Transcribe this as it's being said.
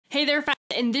Hey there, friends.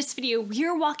 In this video, we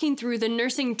are walking through the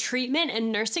nursing treatment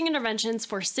and nursing interventions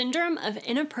for syndrome of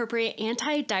inappropriate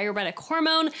antidiuretic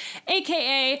hormone,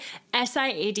 aka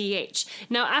SIADH.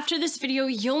 Now, after this video,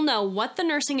 you'll know what the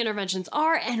nursing interventions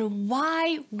are and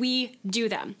why we do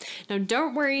them. Now,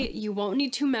 don't worry, you won't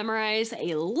need to memorize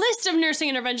a list of nursing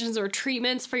interventions or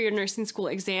treatments for your nursing school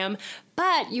exam,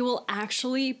 but you will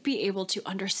actually be able to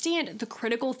understand the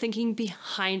critical thinking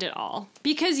behind it all.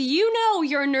 Because you know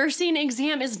your nursing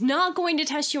exam is not going to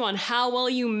test you on how well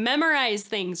you memorize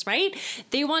things, right?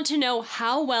 They want to know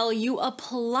how well you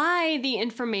apply the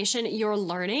information you're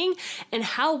learning and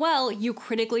how well you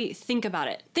critically think about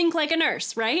it. Think like a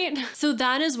nurse, right? So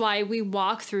that is why we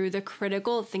walk through the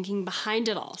critical thinking behind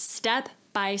it all, step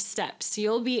by step. So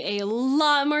you'll be a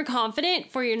lot more confident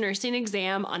for your nursing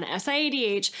exam on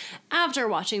SIADH after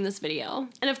watching this video.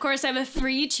 And of course, I have a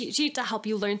free cheat sheet to help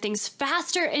you learn things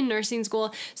faster in nursing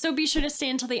school. So be sure to stay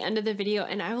until the end of the video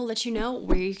and I will let you know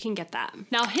where you can get that.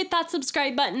 Now hit that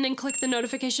subscribe button and click the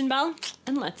notification bell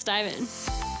and let's dive in.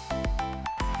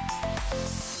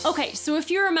 Okay, so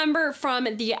if you remember from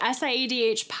the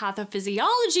SIADH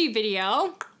pathophysiology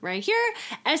video, right here,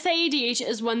 SIADH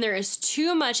is when there is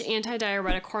too much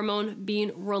antidiuretic hormone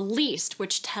being released,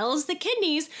 which tells the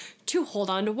kidneys to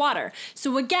hold on to water.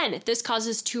 So again, this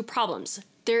causes two problems.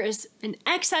 There is an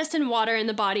excess in water in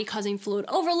the body causing fluid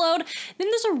overload. Then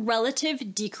there's a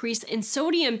relative decrease in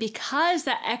sodium because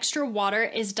that extra water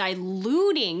is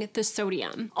diluting the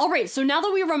sodium. All right, so now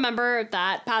that we remember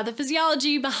that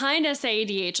pathophysiology behind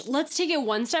SIADH, let's take it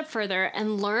one step further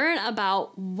and learn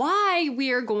about why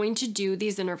we are going to do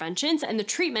these interventions and the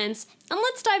treatments. And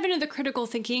let's dive into the critical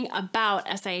thinking about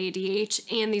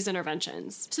SIADH and these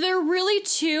interventions. So there are really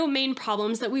two main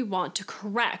problems that we want to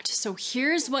correct. So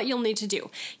here's what you'll need to do.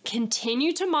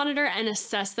 Continue to monitor and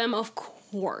assess them, of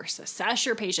course. Assess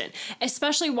your patient,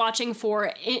 especially watching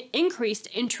for increased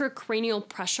intracranial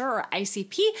pressure or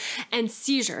ICP and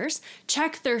seizures.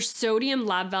 Check their sodium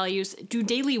lab values, do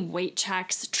daily weight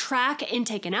checks, track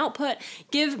intake and output,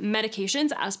 give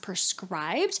medications as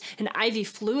prescribed, and IV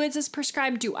fluids as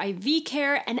prescribed, do IV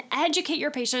care, and educate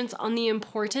your patients on the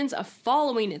importance of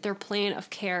following their plan of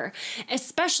care,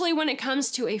 especially when it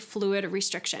comes to a fluid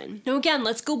restriction. Now again,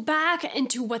 let's go back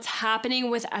into what's happening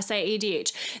with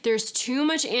SIADH. There's too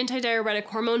much antidiuretic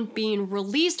hormone being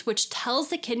released, which tells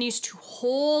the kidneys to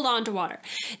hold on to water.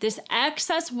 This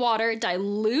excess water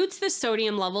dilutes the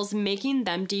sodium levels, making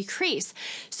them decrease.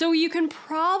 So you can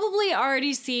probably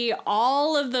already see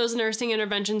all of those nursing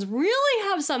interventions really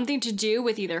have something to do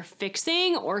with either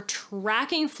fixing or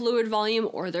tracking fluid volume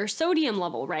or their sodium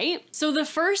level, right? So the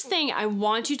first thing I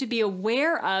want you to be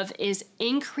aware of is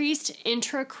increased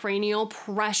intracranial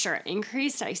pressure,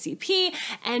 increased ICP,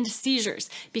 and seizures.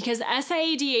 Because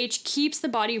SIADH keeps the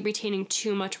body retaining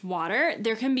too much water,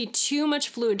 there can be too much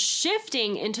fluid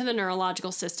shifting into the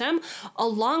neurological system,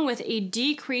 along with a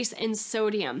decrease in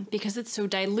sodium because it's so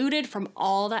diluted from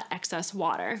all that excess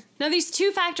water. Now, these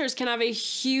two factors can have a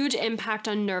huge impact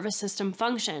on nervous system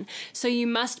function, so you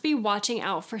must be watching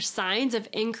out for signs of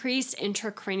increased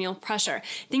intracranial pressure.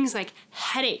 Things like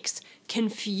headaches,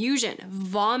 confusion,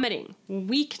 vomiting,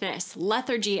 weakness,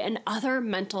 lethargy, and other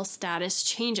mental status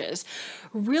changes.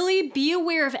 Really be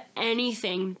aware of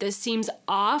anything that seems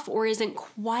off or isn't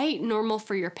quite normal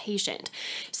for your patient.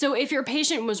 So if your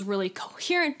patient was really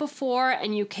coherent before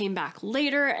and you came back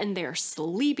later and they're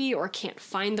sleepy or can't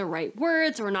find the right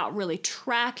words or not really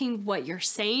tracking what you're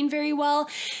saying very well,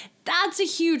 that's a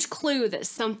huge clue that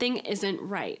something isn't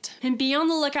right. And be on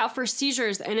the lookout for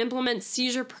seizures and implement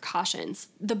seizure precautions.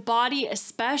 The body,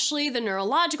 especially the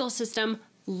neurological system,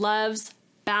 loves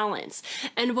balance.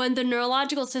 And when the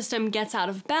neurological system gets out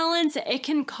of balance, it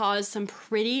can cause some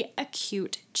pretty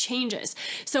acute changes.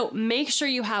 So make sure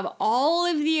you have all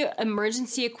of the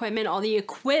emergency equipment, all the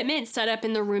equipment set up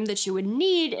in the room that you would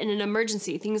need in an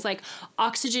emergency. Things like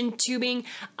oxygen tubing,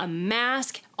 a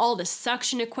mask, all the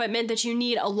suction equipment that you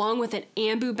need, along with an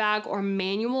ambu bag or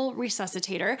manual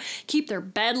resuscitator. Keep their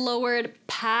bed lowered,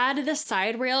 pad the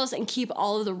side rails, and keep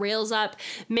all of the rails up.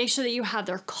 Make sure that you have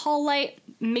their call light.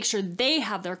 Make sure they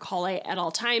have their call light at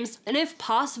all times. And if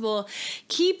possible,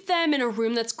 keep them in a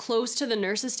room that's close to the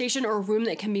nurse's station or a room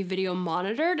that can be video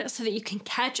monitored so that you can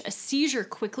catch a seizure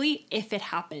quickly if it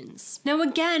happens. Now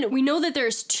again, we know that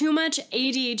there's too much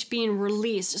ADH being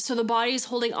released, so the body is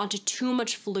holding onto too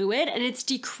much fluid and it's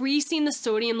decreasing the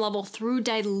sodium level through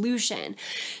dilution.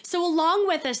 So along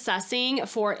with assessing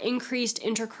for increased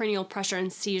intracranial pressure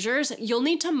and seizures, you'll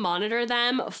need to monitor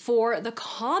them for the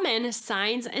common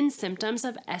signs and symptoms of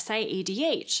of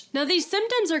SIADH. Now, these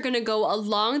symptoms are going to go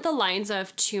along the lines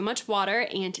of too much water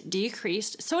and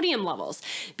decreased sodium levels,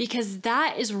 because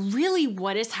that is really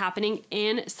what is happening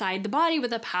inside the body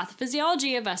with the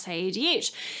pathophysiology of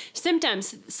SIADH.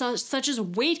 Symptoms such as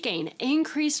weight gain,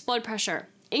 increased blood pressure,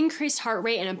 increased heart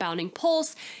rate and a bounding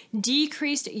pulse,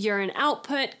 decreased urine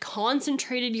output,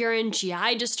 concentrated urine,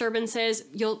 GI disturbances.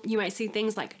 You might see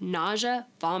things like nausea,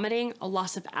 vomiting, a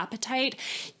loss of appetite,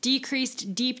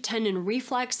 decreased deep tendon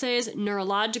reflexes,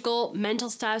 neurological, mental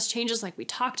status changes like we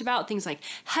talked about, things like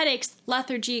headaches,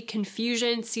 lethargy,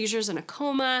 confusion, seizures and a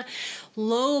coma,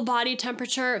 low body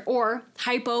temperature or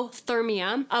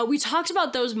hypothermia. We talked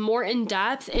about those more in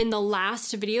depth in the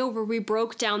last video where we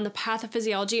broke down the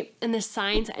pathophysiology and the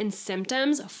signs and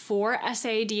symptoms for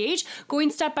SIADH, going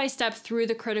step by step through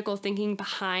the critical thinking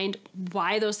behind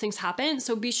why those things happen.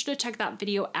 So be sure to check that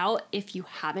video out if you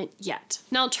haven't yet.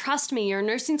 Now, trust me, your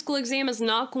nursing school exam is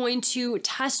not going to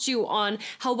test you on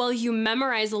how well you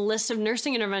memorize a list of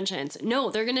nursing interventions. No,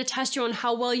 they're going to test you on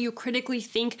how well you critically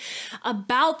think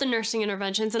about the nursing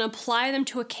interventions and apply them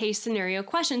to a case scenario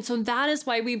question. So that is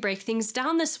why we break things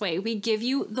down this way. We give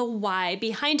you the why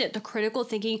behind it, the critical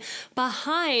thinking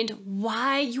behind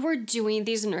why you are doing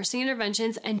these nursing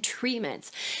interventions and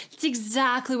treatments. It's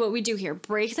exactly what we do here.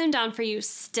 Break them down for you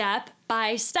step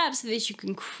by step so that you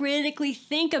can critically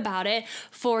think about it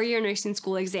for your nursing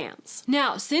school exams.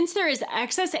 Now, since there is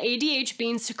excess ADH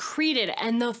being secreted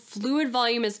and the fluid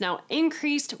volume is now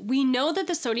increased, we know that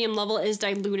the sodium level is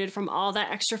diluted from all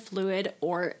that extra fluid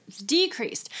or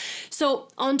decreased. So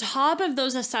on top of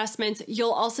those assessments,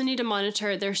 you'll also need to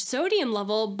monitor their sodium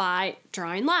level by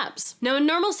drawing labs. Now, a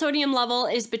normal sodium level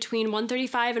is between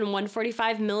 135 and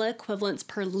 145 milliequivalents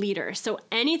per liter. So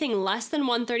anything less than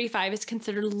 135 is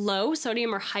considered low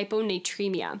sodium or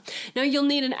hyponatremia. Now, you'll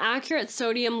need an accurate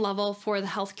sodium level for the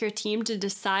healthcare team to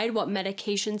decide what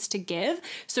medications to give.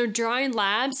 So drawing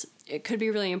labs, it could be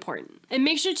really important. And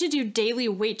make sure to do daily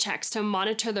weight checks to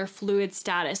monitor their fluid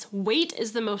status. Weight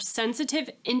is the most sensitive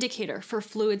indicator for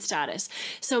fluid status.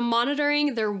 So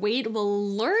monitoring their weight will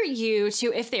alert you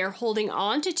to if they are holding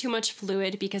on to too much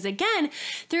fluid, because again,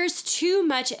 there's too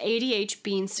much ADH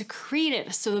being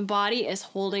secreted. So the body is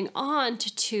holding on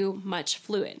to too much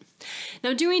fluid.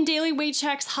 Now, doing daily weight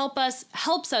checks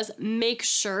helps us make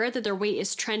sure that their weight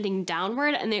is trending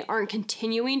downward and they aren't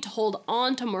continuing to hold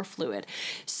on to more fluid.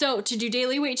 So to do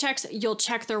daily weight checks, you'll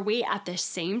check their weight at the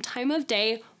same time of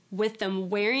day with them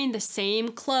wearing the same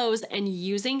clothes and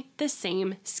using the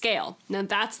same scale. Now,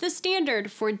 that's the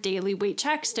standard for daily weight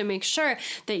checks to make sure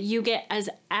that you get as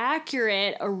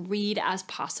accurate a read as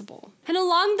possible. And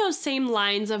along those same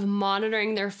lines of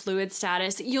monitoring their fluid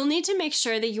status, you'll need to make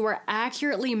sure that you are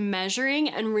accurately measuring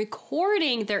and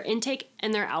recording their intake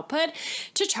and their output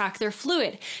to track their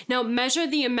fluid. Now, measure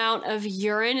the amount of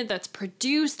urine that's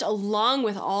produced along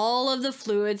with all of the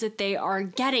fluids that they are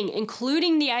getting,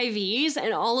 including the IVs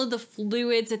and all of the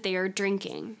fluids that they are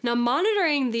drinking. Now,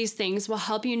 monitoring these things will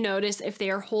help you notice if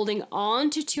they are holding on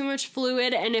to too much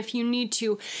fluid and if you need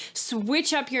to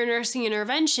switch up your nursing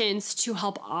interventions to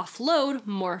help offload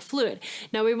more fluid.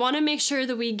 Now, we want to make sure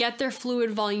that we get their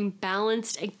fluid volume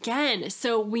balanced again.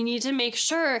 So we need to make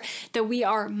sure that we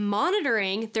are monitoring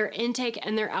their intake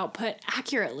and their output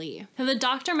accurately. Now, the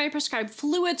doctor might prescribe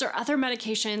fluids or other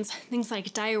medications, things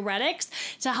like diuretics,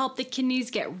 to help the kidneys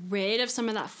get rid of some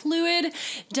of that fluid,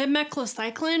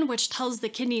 demeclocycline, which tells the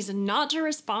kidneys not to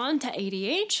respond to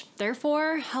ADH,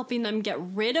 therefore helping them get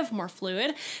rid of more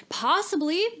fluid.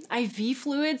 Possibly IV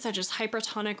fluids such as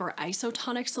hypertonic or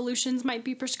isotonic solutions might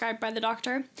be prescribed by the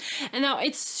doctor. And now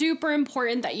it's super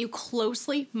important that you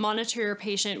closely monitor your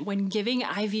patient when giving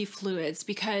IV fluids,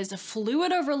 because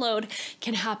fluid overload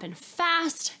can happen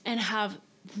fast and have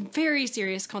very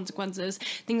serious consequences,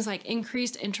 things like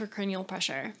increased intracranial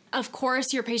pressure. Of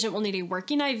course, your patient will need a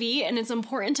working IV, and it's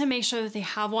important to make sure that they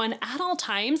have one at all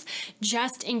times,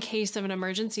 just in case of an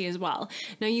emergency as well.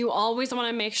 Now, you always want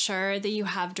to make sure that you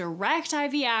have direct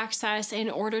IV access in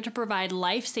order to provide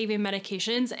life-saving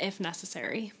medications if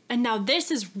necessary. And now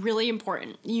this is really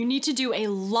important. You need to do a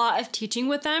lot of teaching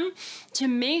with them to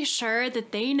make sure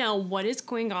that they know what is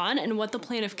going on and what the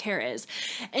plan of care is,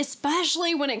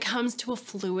 especially when it comes to a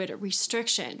fluid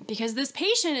restriction, because this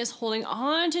patient is holding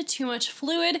on to too much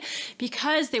fluid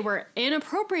because they were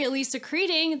inappropriately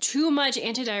secreting too much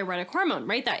antidiuretic hormone,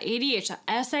 right? That ADH, that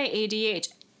SIADH,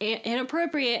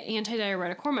 inappropriate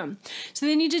antidiuretic hormone. So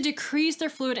they need to decrease their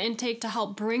fluid intake to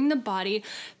help bring the body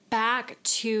back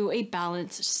to a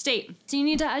balanced state. So you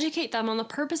need to educate them on the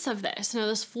purpose of this.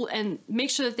 Now and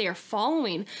make sure that they are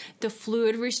following the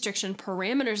fluid restriction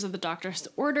parameters that the doctor has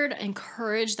ordered.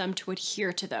 Encourage them to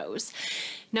adhere to those.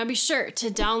 Now be sure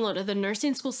to download the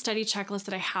nursing school study checklist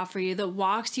that I have for you that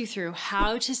walks you through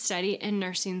how to study in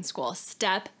nursing school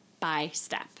step by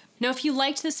step. Now, if you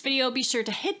liked this video, be sure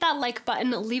to hit that like button,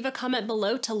 leave a comment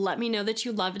below to let me know that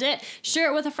you loved it,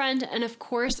 share it with a friend, and of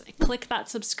course, click that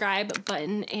subscribe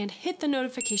button and hit the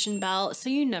notification bell so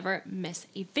you never miss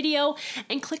a video,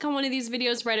 and click on one of these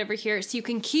videos right over here so you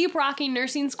can keep rocking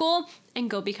nursing school and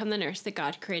go become the nurse that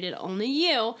God created only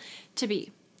you to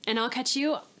be. And I'll catch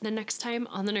you the next time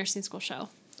on the Nursing School Show.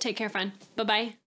 Take care, friend. Bye-bye.